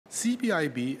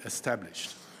CBIB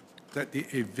established that the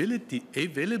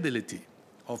availability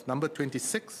of number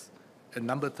 26 and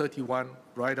number 31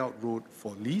 Rideout Road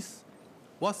for lease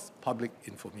was public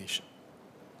information.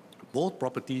 Both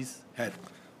properties had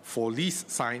for lease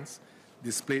signs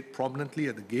displayed prominently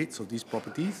at the gates of these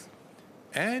properties,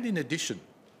 and in addition,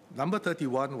 number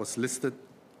 31 was listed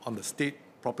on the State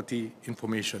Property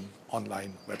Information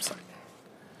online website.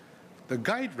 The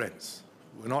guide rents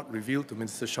were not revealed to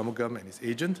Minister Shanmugam and his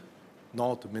agent,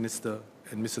 nor to Minister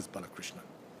and Mrs. Balakrishnan.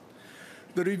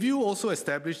 The review also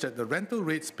established that the rental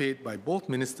rates paid by both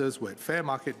ministers were at fair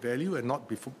market value and not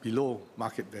below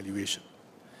market valuation.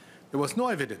 There was no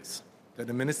evidence that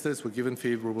the ministers were given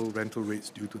favourable rental rates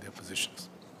due to their positions.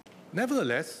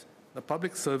 Nevertheless, the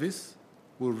public service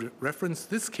will reference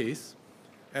this case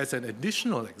as an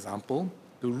additional example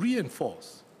to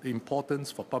reinforce the importance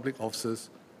for public officers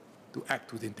to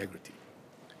act with integrity.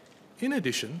 In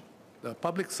addition, the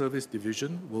Public Service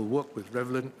Division will work with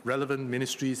relevant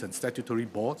ministries and statutory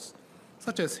boards,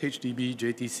 such as HDB,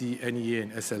 JTC, NEA,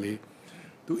 and SLA,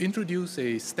 to introduce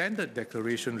a standard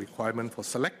declaration requirement for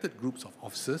selected groups of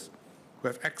officers who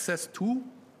have access to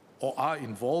or are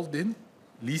involved in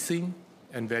leasing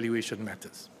and valuation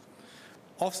matters.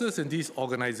 Officers in these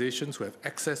organizations who have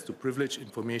access to privileged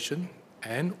information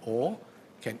and/or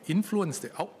can influence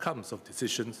the outcomes of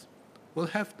decisions will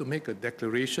have to make a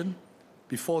declaration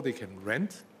before they can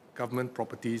rent government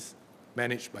properties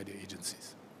managed by the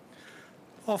agencies.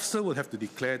 The officer will have to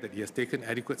declare that he has taken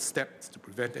adequate steps to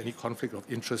prevent any conflict of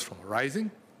interest from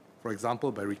arising, for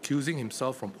example, by recusing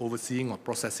himself from overseeing or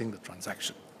processing the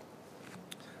transaction.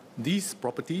 These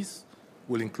properties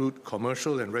will include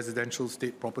commercial and residential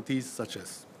state properties such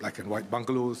as black and white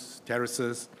bungalows,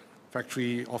 terraces,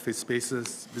 factory, office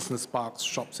spaces, business parks,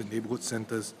 shops and neighbourhood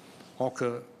centres,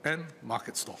 hawker and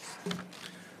market stalls.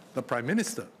 The Prime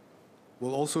Minister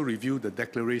will also review the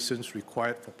declarations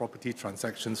required for property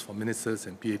transactions for ministers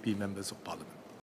and PAP members of Parliament.